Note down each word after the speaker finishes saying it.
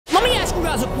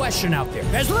guys a question out there.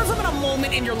 Has there ever been a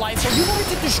moment in your life where you wanted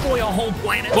to destroy a whole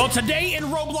planet? Well, today in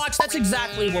Roblox, that's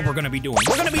exactly what we're gonna be doing.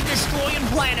 We're gonna be destroying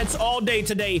planets all day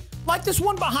today, like this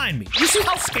one behind me. You see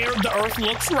how scared the Earth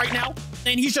looks right now?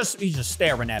 And he's just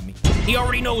staring at me. He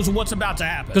already knows what's about to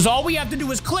happen. Because all we have to do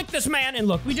is click this man, and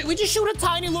look, we just shoot a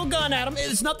tiny little gun at him.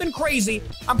 It's nothing crazy.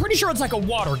 I'm pretty sure it's like a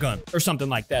water gun or something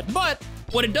like that. But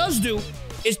what it does do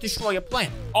is destroy a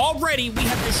planet. Already, we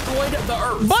have destroyed the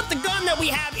Earth. But the gun that we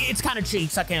have, it's kind of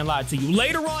cheats, I can't lie to you.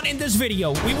 Later on in this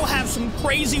video, we will have some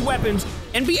crazy weapons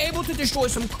and be able to destroy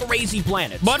some crazy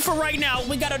planets. But for right now,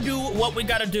 we gotta do what we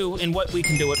gotta do and what we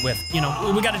can do it with. You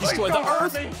know, we gotta destroy the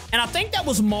Earth. And I think that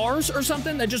was Mars or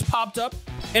something that just popped up.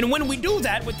 And when we do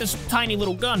that with this tiny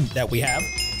little gun that we have,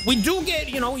 we do get,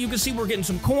 you know, you can see we're getting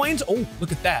some coins. Oh,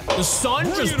 look at that. The sun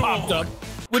just popped up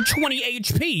with 20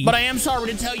 HP. But I am sorry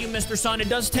to tell you, Mr. Sun, it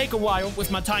does take a while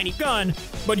with my tiny gun,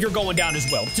 but you're going down as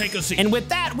well. Take a seat. And with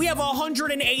that, we have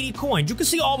 180 coins. You can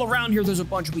see all around here, there's a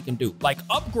bunch we can do. Like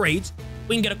upgrades,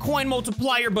 we can get a coin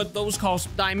multiplier, but those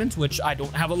cost diamonds, which I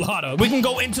don't have a lot of. We can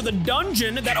go into the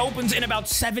dungeon that opens in about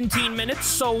 17 minutes,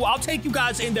 so I'll take you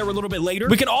guys in there a little bit later.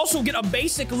 We can also get a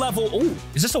basic level. Oh,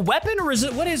 is this a weapon or is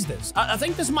it, what is this? I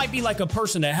think this might be like a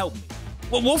person to help me.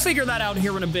 Well, we'll figure that out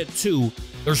here in a bit too.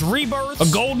 There's rebirth,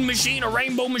 a golden machine, a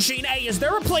rainbow machine. Hey, is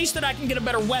there a place that I can get a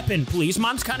better weapon, please?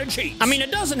 Mine's kind of cheap. I mean,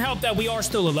 it doesn't help that we are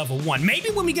still a level 1.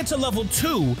 Maybe when we get to level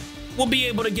 2, we'll be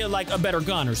able to get like a better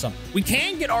gun or something. We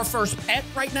can get our first pet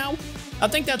right now. I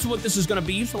think that's what this is gonna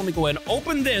be. So let me go ahead and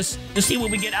open this and see what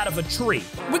we get out of a tree.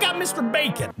 We got Mr.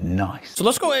 Bacon. Nice. So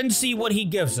let's go ahead and see what he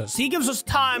gives us. He gives us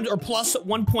times or plus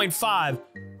 1.5.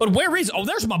 But where is, oh,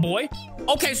 there's my boy.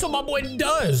 Okay, so my boy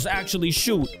does actually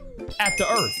shoot at the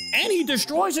Earth. And he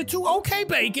destroys it too. Okay,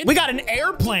 Bacon. We got an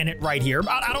air planet right here.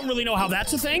 I don't really know how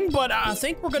that's a thing, but I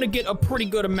think we're gonna get a pretty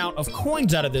good amount of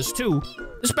coins out of this too.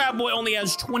 This bad boy only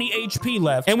has 20 HP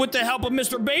left. And with the help of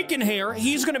Mr. Bacon here,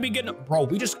 he's gonna be getting, bro,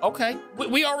 okay.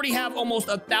 We already have almost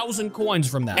 1,000 coins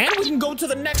from that. And we can go to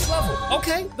the next level.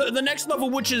 Okay, the next level,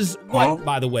 which is what,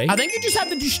 by the way? I think you just have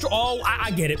to destroy, oh,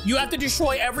 I get it. You have to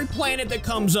destroy every planet that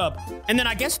comes up. And then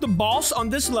I guess the boss on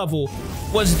this level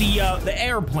was the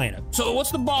air planet. So what's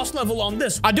the boss level on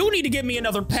this? I do need to give me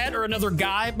another pet or another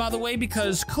guy, by the way,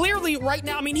 because clearly right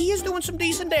now, I mean, he is doing some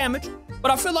decent damage,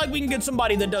 but I feel like we can get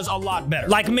somebody that does a lot better.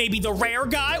 Like maybe the rare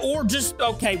guy or just,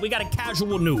 okay, we got a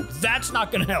casual noob. That's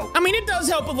not gonna help. I mean, it does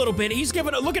help a little bit. He's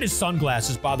giving look at his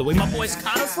sunglasses, by the way. My boy's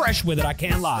kind of fresh with it, I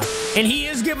can't lie. And he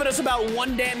is giving us about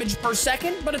 1 damage per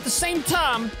second, but at the same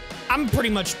time, I'm pretty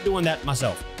much doing that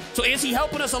myself. So is he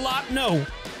helping us a lot? No.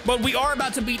 But we are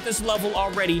about to beat this level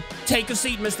already. Take a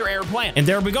seat, Mr. Airplane. And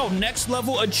there we go. Next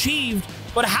level achieved.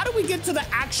 But how do we get to the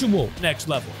actual next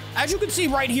level? As you can see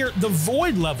right here, the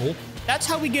void level, that's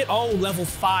how we get, oh, level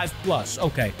 5 plus.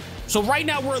 Okay. So right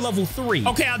now we're at level 3.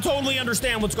 Okay, I totally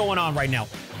understand what's going on right now.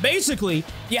 Basically,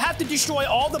 you have to destroy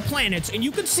all the planets, and you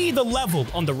can see the level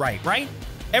on the right?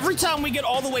 Every time we get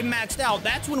all the way maxed out,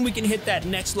 that's when we can hit that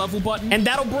next level button. And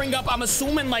that'll bring up, I'm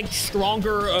assuming, like,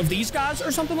 stronger of these guys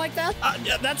or something like that.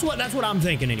 That's what I'm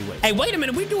thinking anyway. Hey, wait a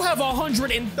minute. We do have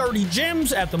 130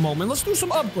 gems at the moment. Let's do some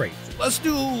upgrades. Let's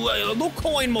do a little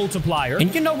coin multiplier.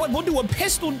 And you know what? We'll do a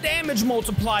pistol damage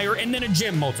multiplier and then a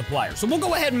gem multiplier. So we'll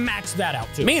go ahead and max that out,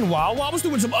 too. Meanwhile, while I was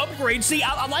doing some upgrades, see,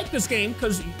 I like this game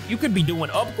because you could be doing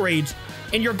upgrades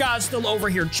and your guy's still over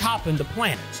here chopping the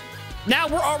planets. Now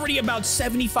we're already about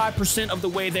 75% of the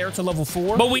way there to level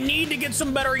 4, but we need to get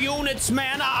some better units,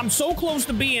 man. I'm so close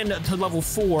to being to level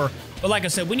 4, but like I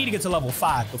said, we need to get to level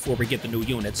 5 before we get the new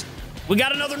units. We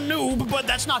got another noob, but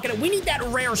that's not gonna, we need that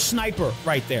rare sniper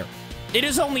right there. It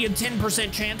is only a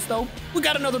 10% chance though. We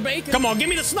got another Bacon. Come on, give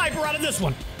me the sniper out of this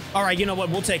one. All right, you know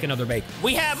what? We'll take another Bacon.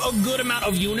 We have a good amount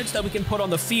of units that we can put on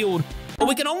the field, but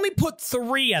we can only put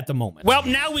 3 at the moment. Well,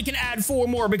 now we can add 4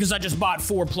 more because I just bought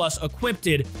 4 plus equipped.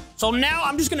 So now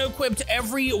I'm just gonna equip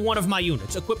every one of my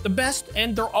units. Equip the best,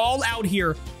 and they're all out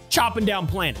here chopping down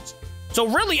planets. So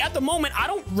really, at the moment, I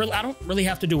don't really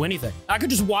have to do anything. I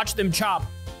could just watch them chop,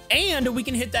 and we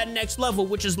can hit that next level,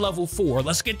 which is level 4.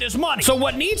 Let's get this money. So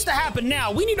what needs to happen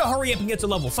now, we need to hurry up and get to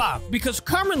level 5, because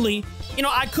currently, you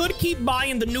know, I could keep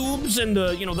buying the noobs and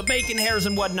the, you know, the bacon hairs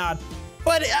and whatnot,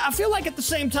 but I feel like at the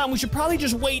same time, we should probably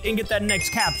just wait and get that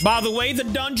next capsule. By the way, the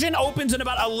dungeon opens in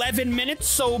about 11 minutes,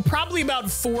 so probably about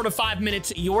 4 to 5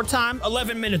 minutes your time,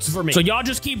 11 minutes for me. So y'all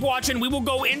just keep watching. We will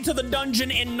go into the dungeon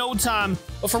in no time.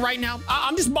 But for right now,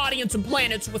 I'm just bodying some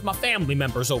planets with my family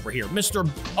members over here. Mr.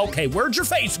 Okay, where'd your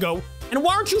face go? And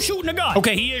why aren't you shooting a gun?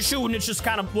 Okay, he is shooting. It's just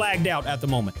kind of lagged out at the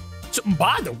moment. So,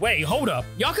 by the way, hold up.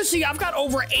 Y'all can see I've got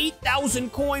over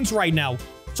 8,000 coins right now.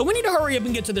 So we need to hurry up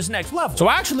and get to this next level. So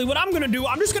actually what I'm gonna do,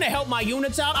 I'm just gonna help my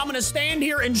units out. I'm gonna stand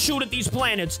here and shoot at these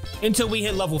planets until we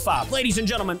hit level 5. Ladies and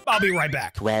gentlemen, I'll be right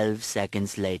back. 12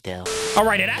 seconds later. All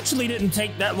right, it actually didn't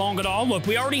take that long at all. Look,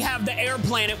 we already have the air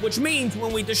planet, which means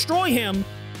when we destroy him,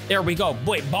 there we go.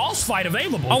 Wait, boss fight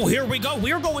available. Oh, here we go.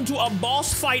 We are going to a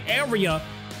boss fight area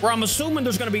where I'm assuming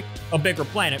there's gonna be a bigger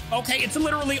planet. Okay, it's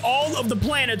literally all of the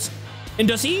planets. And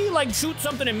does he like shoot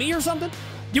something at me or something?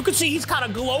 You can see he's kind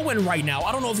of glowing right now.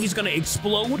 I don't know if he's gonna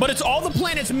explode, but it's all the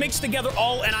planets mixed together.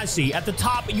 Oh, and I see at the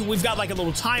top, we've got like a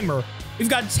little timer. We've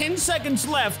got 10 seconds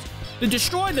left to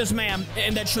destroy this man,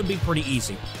 and that should be pretty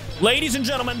easy. Ladies and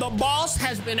gentlemen, the boss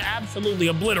has been absolutely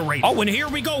obliterated. Oh, and here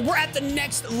we go. We're at the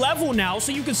next level now.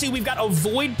 So you can see we've got a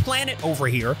void planet over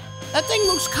here. That thing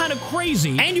looks kind of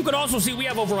crazy. And you can also see we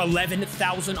have over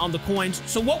 11,000 on the coins.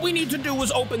 So what we need to do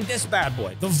is open this bad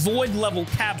boy, the void level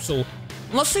capsule.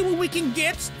 Let's see what we can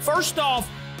get. First off,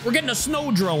 we're getting a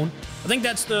snow drone. I think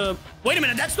that's the... Wait a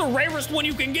minute, that's the rarest one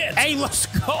you can get. Hey, let's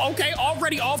go. Okay,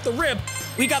 already off the rip,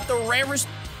 we got the rarest,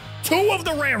 2 of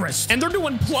the rarest. And they're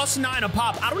doing +9 a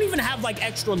pop. I don't even have like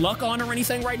extra luck on or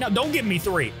anything right now. Don't give me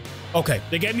 3. Okay,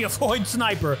 they gave me a void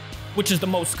sniper, which is the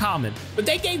most common. But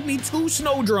they gave me 2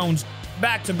 snow drones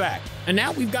back to back. And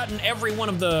now we've gotten every one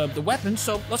of the weapons,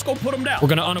 so let's go put them down. We're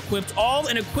gonna unequip all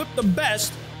and equip the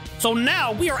best. So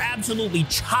now we are absolutely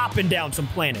chopping down some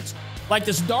planets. Like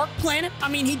this dark planet, I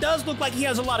mean, he does look like he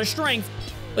has a lot of strength,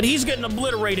 but he's getting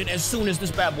obliterated as soon as this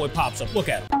bad boy pops up. Look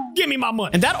at him. Give me my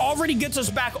money. And that already gets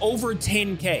us back over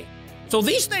 10K. So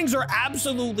these things are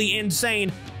absolutely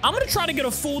insane. I'm gonna try to get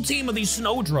a full team of these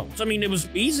snow drones. I mean, it was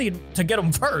easy to get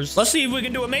them first. Let's see if we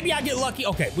can do it. Maybe I get lucky.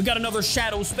 Okay, we got another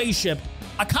shadow spaceship.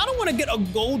 I kind of want to get a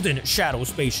golden shadow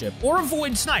spaceship or a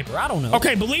void sniper. I don't know.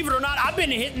 Okay, believe it or not, I've been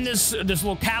hitting this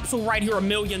little capsule right here a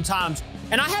million times,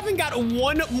 and I haven't got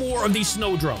one more of these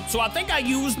snow drones. So I think I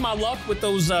used my luck with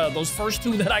those first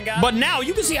 2 that I got. But now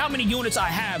you can see how many units I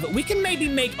have. We can maybe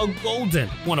make a golden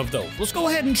one of those. Let's go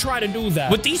ahead and try to do that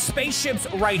with these spaceships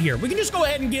right here. We can just go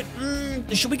ahead and get,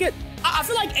 should we get, I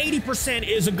feel like 80%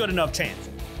 is a good enough chance.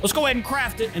 Let's go ahead and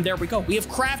craft it, and there we go. We have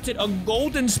crafted a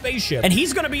golden spaceship, and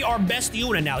he's gonna be our best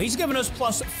unit now. He's giving us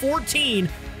 +14,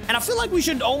 and I feel like we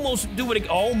should almost do it again.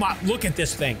 Oh my, look at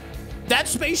this thing. That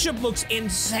spaceship looks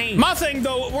insane. My thing,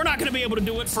 though, we're not gonna be able to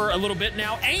do it for a little bit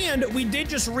now, and we did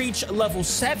just reach level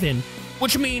 7,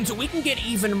 which means we can get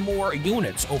even more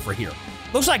units over here.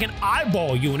 Looks like an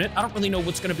eyeball unit. I don't really know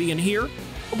what's gonna be in here,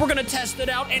 but we're gonna test it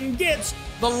out and get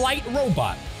the light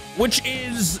robot, which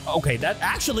is, okay,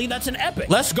 that's an epic.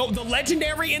 Let's go. The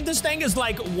legendary in this thing is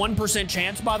like 1%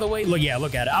 chance, by the way. Look, yeah,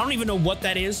 look at it. I don't even know what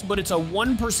that is, but it's a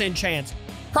 1% chance.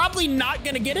 Probably not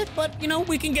gonna get it, but you know,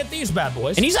 we can get these bad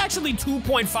boys. And he's actually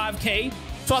 2.5K,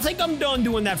 so I think I'm done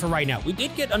doing that for right now. We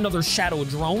did get another shadow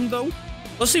drone though.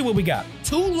 Let's see what we got.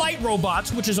 2 light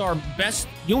robots, which is our best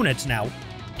units now.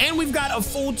 And we've got a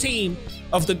full team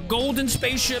of the golden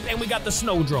spaceship, and we got the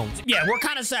snow drones. Yeah, we're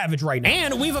kind of savage right now.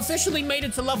 And we've officially made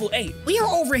it to level 8. We are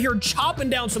over here chopping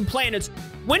down some planets.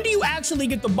 When do you actually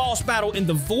get the boss battle in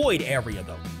the void area,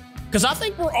 though? Because I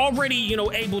think we're already, you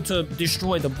know, able to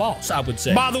destroy the boss, I would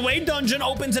say. By the way, dungeon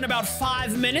opens in about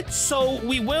 5 minutes, so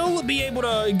we will be able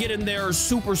to get in there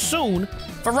super soon.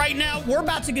 But right now, we're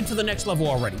about to get to the next level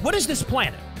already. What is this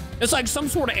planet? It's like some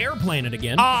sort of air planet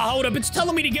again. Hold up. It's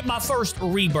telling me to get my first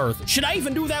rebirth. Should I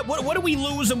even do that? What do we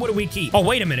lose and what do we keep? Oh,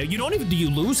 wait a minute. You don't even, do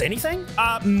you lose anything?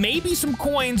 Maybe some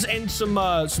coins and some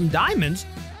diamonds.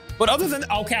 But other than,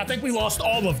 okay, I think we lost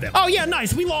all of them. Oh, yeah,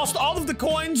 nice. We lost all of the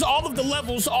coins, all of the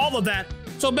levels, all of that.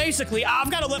 So basically, I've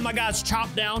got to let my guys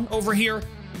chop down over here,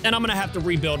 and I'm going to have to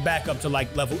rebuild back up to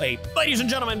like level 8. Ladies and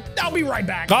gentlemen, I'll be right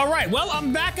back. All right, well,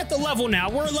 I'm back at the level now.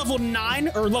 We're at level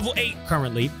 9 or level 8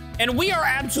 currently, and we are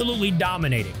absolutely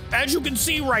dominating. As you can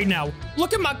see right now,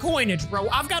 look at my coinage, bro.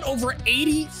 I've got over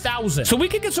 80,000. So we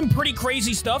could get some pretty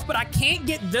crazy stuff, but I can't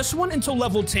get this one until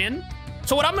level 10.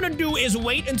 So what I'm gonna do is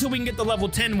wait until we can get the level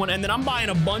 10 one, and then I'm buying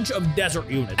a bunch of desert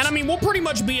units. And I mean, we'll pretty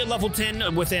much be at level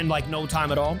 10 within like no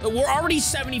time at all. We're already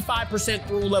 75%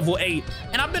 through level 8,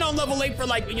 and I've been on level 8 for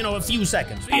like, you know, a few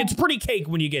seconds. It's pretty cake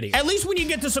when you get it. At least when you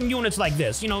get to some units like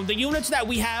this, you know, the units that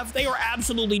we have, they are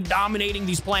absolutely dominating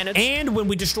these planets. And when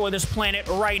we destroy this planet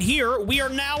right here, we are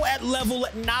now at level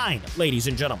 9, ladies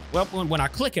and gentlemen. Well, when I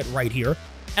click it right here,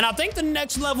 and I think the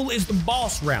next level is the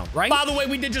boss round, right? By the way,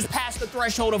 we did just pass the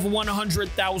threshold of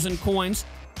 100,000 coins.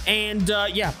 And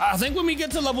yeah, I think when we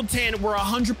get to level 10, we're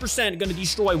 100% gonna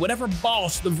destroy whatever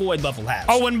boss the void level has.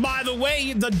 Oh, and by the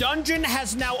way, the dungeon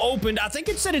has now opened. I think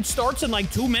it said it starts in like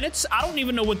 2 minutes. I don't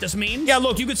even know what this means. Yeah,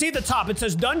 look, you can see at the top, it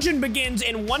says dungeon begins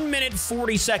in 1 minute,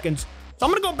 40 seconds. So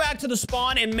I'm gonna go back to the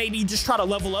spawn and maybe just try to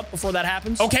level up before that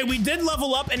happens. Okay, we did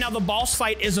level up and now the boss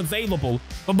fight is available.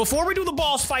 But before we do the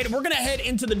boss fight, we're gonna head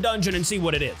into the dungeon and see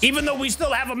what it is. Even though we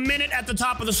still have a minute at the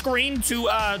top of the screen to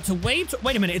wait.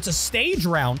 Wait a minute, it's a stage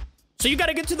round. So you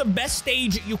gotta get to the best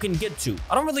stage you can get to.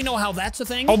 I don't really know how that's a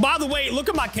thing. Oh, by the way, look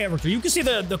at my character. You can see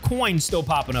the coins still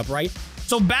popping up, right?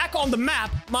 So back on the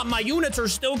map, my units are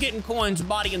still getting coins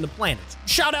bodying the planets.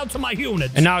 Shout out to my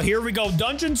units. And now here we go.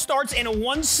 Dungeon starts in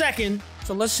 1 second.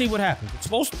 So let's see what happens. It's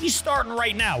supposed to be starting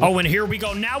right now. Oh, and here we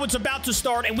go. Now it's about to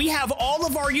start, and we have all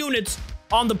of our units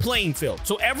on the playing field.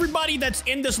 So everybody that's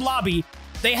in this lobby,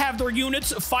 they have their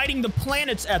units fighting the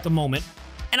planets at the moment.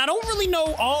 And I don't really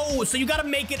know. Oh, so you got to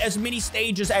make it as many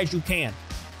stages as you can.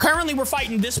 Currently, we're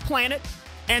fighting this planet,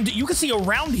 and you can see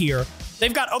around here,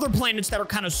 they've got other planets that are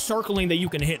kind of circling that you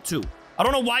can hit too. I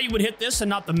don't know why you would hit this and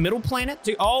not the middle planet.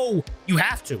 Oh, you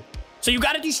have to. So you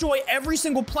got to destroy every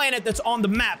single planet that's on the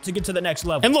map to get to the next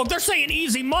level. And look, they're saying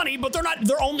easy money, but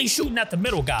they're only shooting at the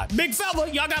middle guy. Big fella,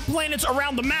 y'all got planets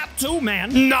around the map too,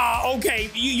 man. Nah,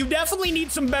 okay. You definitely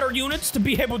need some better units to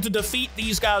be able to defeat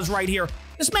these guys right here.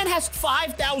 This man has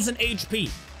 5,000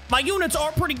 HP. My units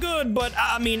are pretty good, but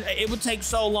I mean, it would take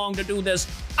so long to do this.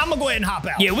 I'm gonna go ahead and hop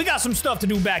out. Yeah, we got some stuff to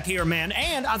do back here, man.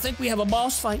 And I think we have a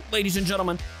boss fight, ladies and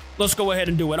gentlemen. Let's go ahead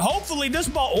and do it. Hopefully this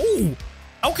boss, ooh.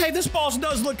 Okay, this boss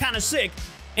does look kind of sick.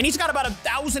 And he's got about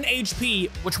 1,000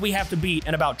 HP, which we have to beat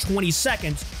in about 20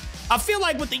 seconds. I feel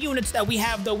like with the units that we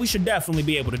have, though, we should definitely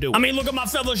be able to do it. I mean, look at my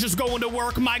fellas just going to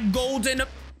work. My golden...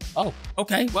 Oh,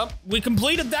 okay. Well, we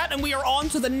completed that, and we are on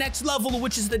to the next level,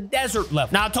 which is the desert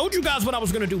level. Now, I told you guys what I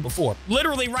was going to do before.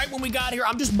 Literally, right when we got here,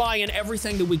 I'm just buying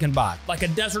everything that we can buy, like a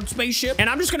desert spaceship, and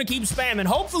I'm just going to keep spamming.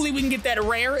 Hopefully, we can get that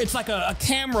rare. It's like a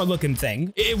camera-looking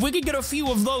thing. If we could get a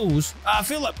few of those, I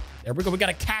feel like... There we go. We got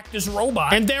a cactus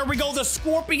robot. And there we go, the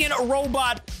scorpion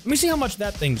robot. Let me see how much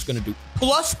that thing's going to do.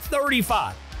 Plus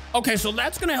 35. Okay, so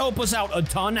that's going to help us out a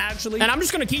ton, actually. And I'm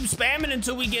just going to keep spamming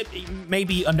until we get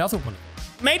maybe another one.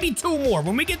 Maybe 2 more.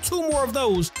 When we get 2 more of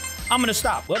those, I'm going to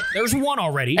stop. Well, there's 1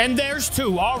 already. And there's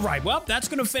 2. All right. Well, that's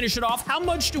going to finish it off. How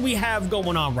much do we have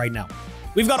going on right now?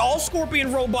 We've got all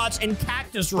scorpion robots and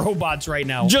cactus robots right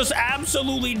now. Just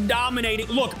absolutely dominating.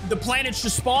 Look, the planets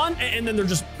just spawn, and then they're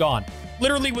just gone.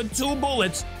 Literally with 2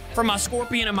 bullets from my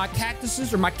scorpion and my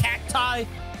cactuses or my cacti,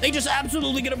 they just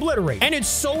absolutely get obliterated. And it's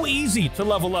so easy to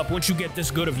level up once you get this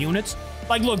good of units.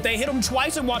 Like, look, they hit them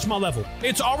twice and watch my level.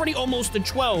 It's already almost at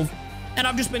 12. And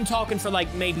I've just been talking for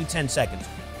like maybe 10 seconds.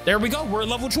 There we go. We're at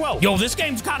level 12. Yo, this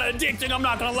game's kind of addicting. I'm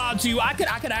not going to lie to you. I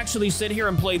could actually sit here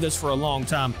and play this for a long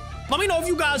time. Let me know if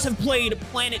you guys have played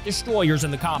Planet Destroyers in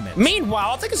the comments.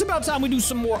 Meanwhile, I think it's about time we do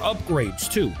some more upgrades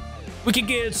too. We could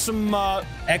get some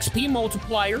XP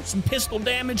multiplier, some pistol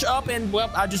damage up, and,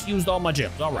 well, I just used all my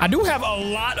gems. All right. I do have a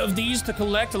lot of these to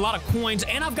collect, a lot of coins,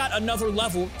 and I've got another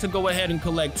level to go ahead and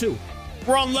collect too.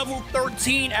 We're on level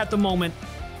 13 at the moment.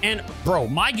 And, bro,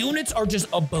 my units are just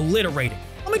obliterating.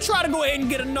 Let me try to go ahead and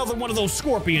get another one of those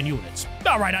scorpion units.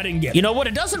 All right, I didn't get it. You know what?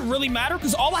 It doesn't really matter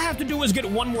because all I have to do is get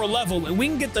 1 more level and we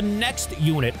can get the next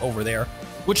unit over there,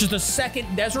 which is the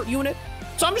 2nd desert unit.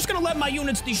 So I'm just going to let my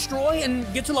units destroy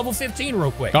and get to level 15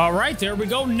 real quick. All right, there we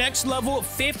go. Next level,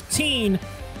 15.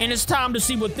 And it's time to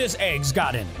see what this egg's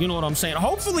got in it. You know what I'm saying?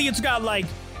 Hopefully it's got, like,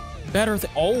 better...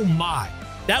 Oh, my.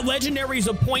 That legendary is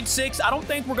a 0.6. I don't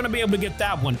think we're going to be able to get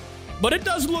that one. But it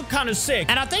does look kind of sick.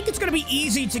 And I think it's going to be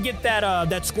easy to get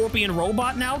that scorpion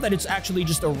robot now that it's actually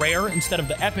just a rare instead of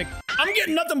the epic. I'm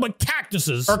getting nothing but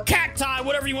cactuses or cacti,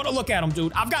 whatever you want to look at them,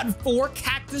 dude. I've gotten 4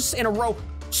 cactus in a row.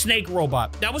 Snake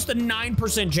robot. That was the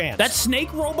 9% chance. That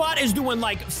snake robot is doing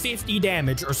like 50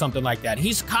 damage or something like that.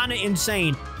 He's kind of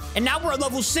insane. And now we're at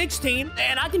level 16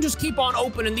 and I can just keep on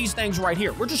opening these things right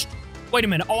here. We're just... Wait a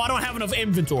minute. Oh, I don't have enough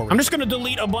inventory. I'm just going to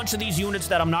delete a bunch of these units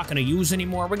that I'm not going to use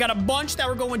anymore. We got a bunch that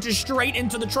were going just straight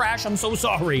into the trash. I'm so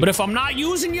sorry. But if I'm not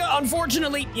using you,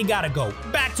 unfortunately, you got to go.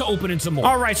 Back to opening some more.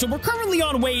 All right, so we're currently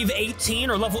on wave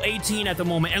 18 or level 18 at the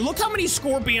moment. And look how many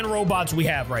scorpion robots we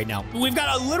have right now. We've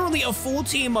got literally a full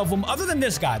team of them other than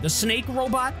this guy, the snake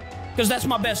robot. Because that's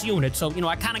my best unit, so, you know,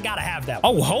 I kind of got to have that.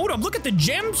 Oh, hold up. Look at the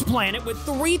gems planet with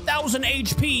 3,000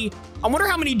 HP. I wonder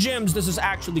how many gems this is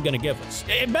actually going to give us.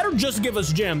 It better just give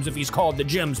us gems if he's called the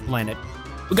gems planet.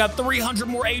 We got 300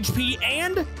 more HP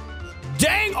and...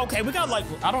 Dang! Okay, we got like,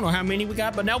 I don't know how many we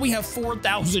got, but now we have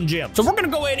 4,000 gems. So we're going to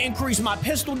go ahead and increase my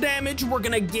pistol damage. We're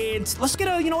going to get, let's get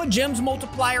a, you know, a gems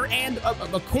multiplier and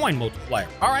a coin multiplier.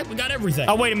 All right, we got everything.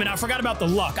 Oh, wait a minute. I forgot about the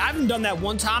luck. I haven't done that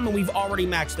one time and we've already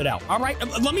maxed it out. All right,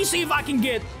 let me see if I can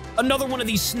get another one of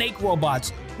these snake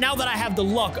robots now that I have the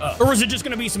luck up. Or is it just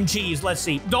going to be some cheese? Let's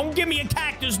see. Don't give me a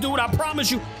cactus, dude. I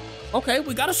promise you. Okay,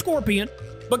 we got a scorpion.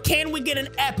 But can we get an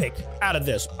epic out of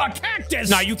this? A cactus?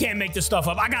 Nah, you can't make this stuff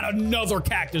up. I got another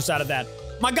cactus out of that.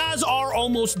 My guys are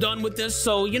almost done with this,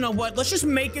 so you know what? Let's just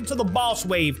make it to the boss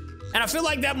wave. And I feel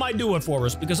like that might do it for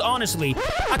us, because honestly,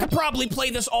 I could probably play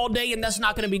this all day, and that's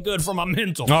not going to be good for my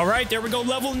mental. All right, there we go,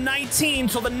 level 19.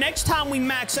 So the next time we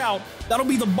max out, that'll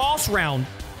be the boss round.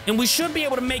 And we should be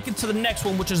able to make it to the next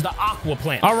one, which is the Aqua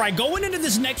Planet. All right, going into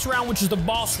this next round, which is the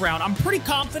boss round, I'm pretty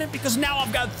confident because now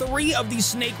I've got 3 of these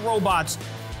snake robots,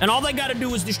 and all they got to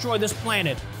do is destroy this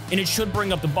planet, and it should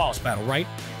bring up the boss battle, right?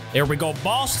 There we go,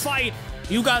 boss fight.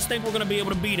 You guys think we're going to be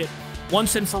able to beat it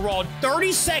once and for all?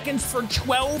 30 seconds for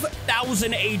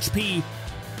 12,000 HP.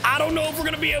 I don't know if we're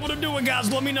going to be able to do it,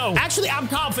 guys. Let me know. Actually, I'm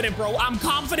confident, bro. I'm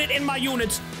confident in my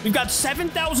units. We've got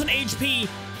 7,000 HP.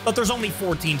 But there's only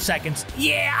 14 seconds.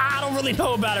 Yeah, I don't really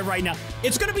know about it right now.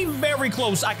 It's going to be very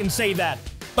close, I can say that.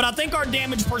 But I think our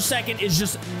damage per second is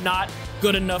just not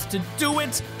good enough to do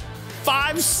it.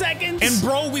 5 seconds. And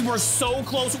bro, we were so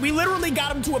close. We literally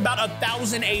got him to about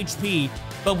 1,000 HP,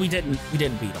 but we didn't beat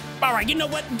him. All right, you know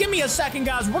what? Give me a second,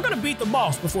 guys. We're going to beat the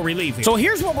boss before we leave here. So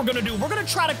here's what we're going to do. We're going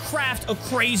to try to craft a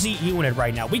crazy unit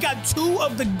right now. We got 2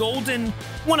 of the golden,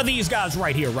 one of these guys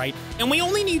right here, right? And we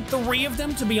only need 3 of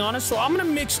them, to be honest. So I'm going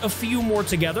to mix a few more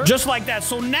together, just like that.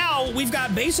 So now we've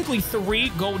got basically 3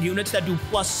 gold units that do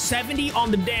plus 70 on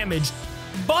the damage.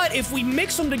 But if we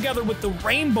mix them together with the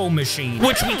rainbow machine,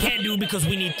 which we can't do because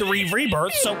we need 3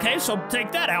 rebirths, okay? So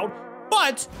take that out.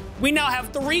 But we now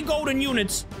have 3 golden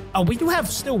units. Oh, we do have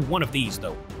still 1 of these,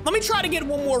 though. Let me try to get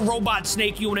 1 more robot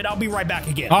snake unit. I'll be right back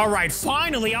again. All right,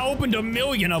 finally, I opened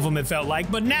 1,000,000 of them, it felt like.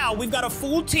 But now we've got a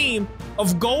full team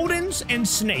of goldens and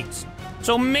snakes.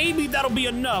 So maybe that'll be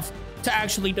enough to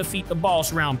actually defeat the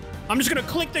boss round. I'm just going to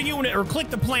click the unit or click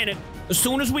the planet as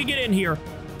soon as we get in here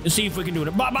and see if we can do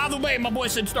it. By the way, my boy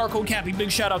said Starcode Capi.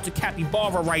 Big shout out to Capi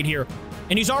Barber right here.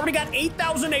 And he's already got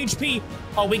 8,000 HP.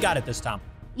 Oh, we got it this time.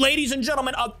 Ladies and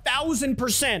gentlemen,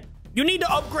 1,000%. You need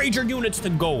to upgrade your units to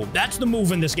gold. That's the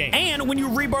move in this game. And when you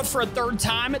rebirth for a 3rd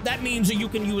time, that means that you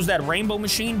can use that rainbow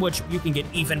machine, which you can get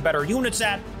even better units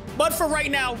at. But for right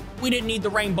now, we didn't need the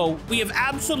rainbow. We have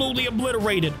absolutely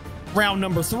obliterated round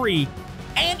number 3.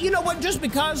 And you know what? Just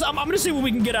because, I'm going to see what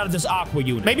we can get out of this Aqua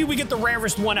unit. Maybe we get the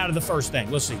rarest one out of the first thing.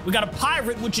 Let's see. We got a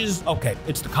pirate, which is, okay,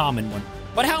 it's the common one.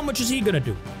 But how much is he going to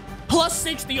do? Plus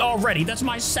 60 already. That's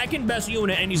my 2nd best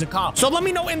unit, and he's a comp. So let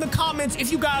me know in the comments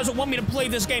if you guys want me to play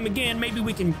this game again. Maybe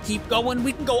we can keep going.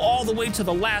 We can go all the way to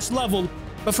the last level.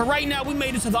 But for right now, we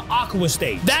made it to the Aqua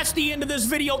stage. That's the end of this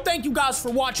video. Thank you guys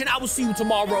for watching. I will see you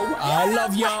tomorrow. I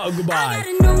love y'all. Goodbye. I got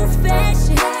a new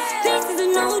fashion. This is a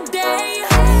new day.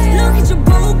 Look at your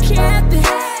bow cap.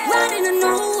 Riding a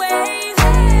new